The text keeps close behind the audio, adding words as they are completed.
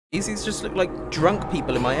These just look like drunk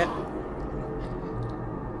people in my head.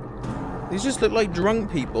 These just look like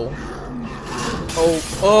drunk people.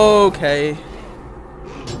 Oh, okay.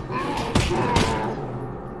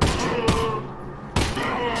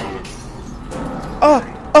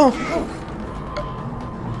 Oh!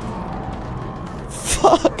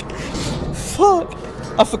 Fuck! Fuck!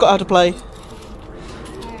 I forgot how to play.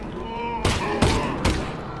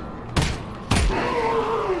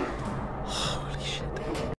 Holy shit.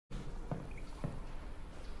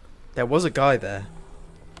 There was a guy there.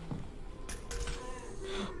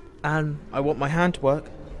 And I want my hand to work.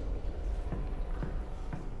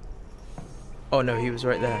 Oh no, he was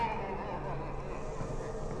right there.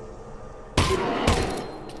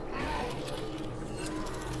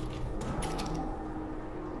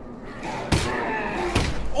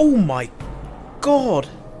 Oh my god!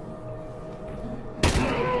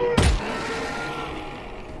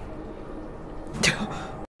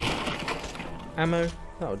 Ammo?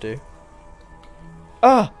 That'll do.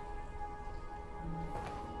 Ah!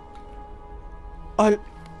 I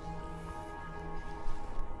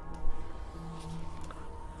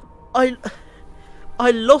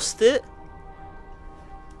lost it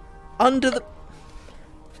under the...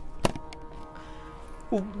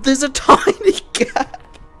 There's a tiny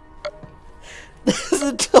gap. There's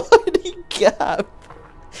a tiny gap.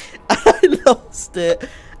 And I lost it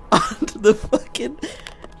under the fucking...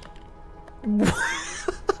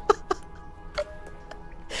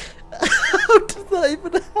 How did that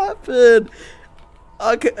even happen?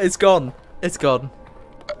 Okay, it's gone. It's gone.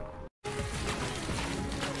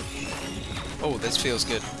 Oh, this feels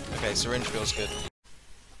good. Okay, syringe feels good.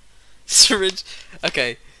 Syringe...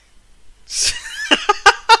 Okay.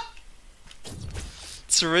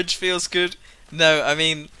 Syringe feels good? No, I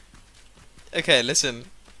mean... Okay, listen.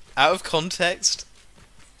 Out of context...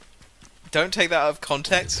 Don't take that out of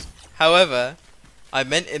context. However, I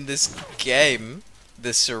meant in this game,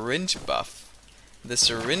 the syringe buff. The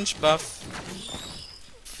syringe buff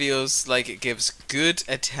feels like it gives good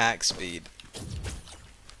attack speed.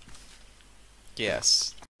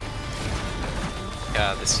 Yes.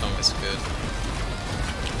 Yeah, this song is good.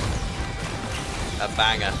 A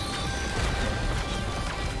banger.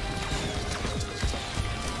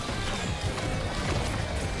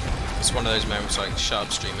 It's one of those moments like, shut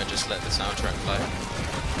up streamer, just let the soundtrack play.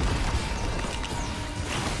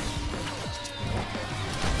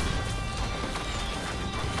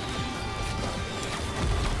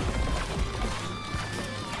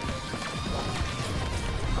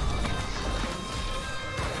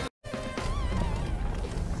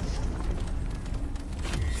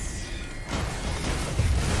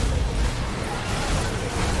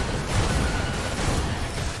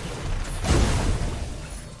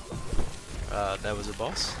 There was a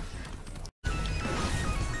boss.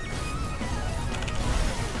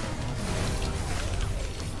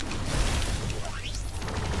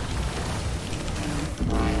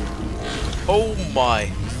 Oh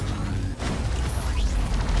my!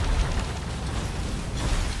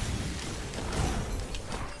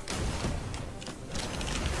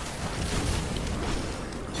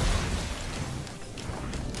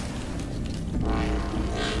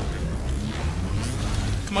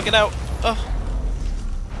 Come on, get out! Oh.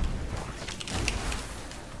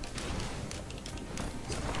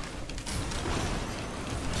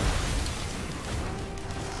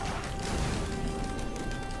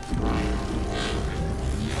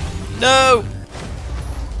 No!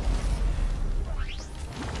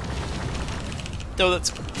 No, that's...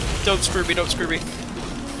 Don't screw me, don't screw me.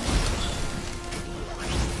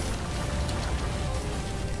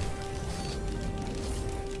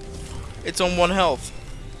 It's on 1 health.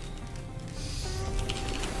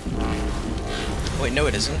 Wait, no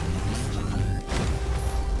it isn't.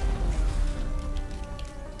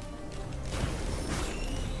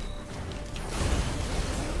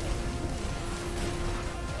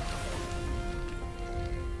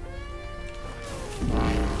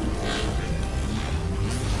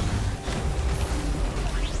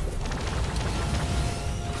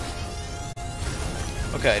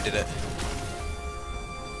 Okay, I did it.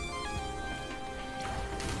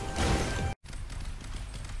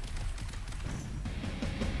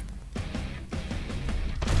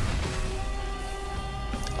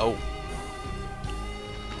 Oh.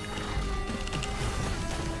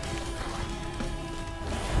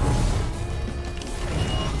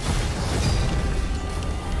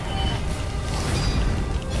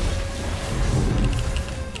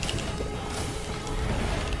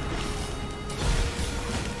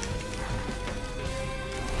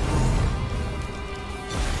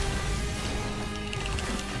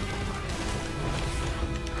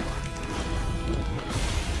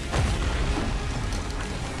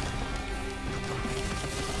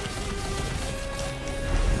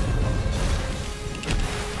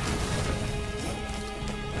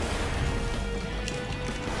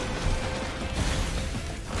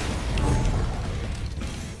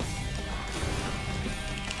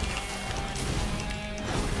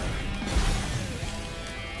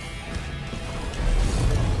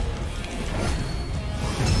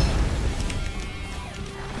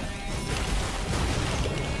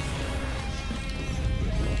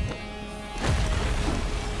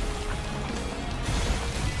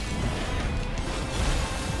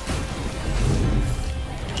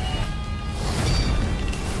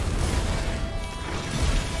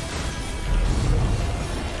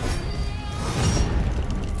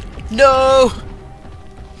 No!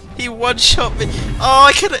 He one-shot me. Oh,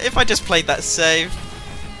 I could. If I just played that save.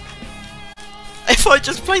 If I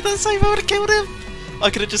just played that save, I would have killed him. I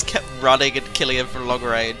could have just kept running and killing him from long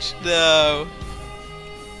range. No.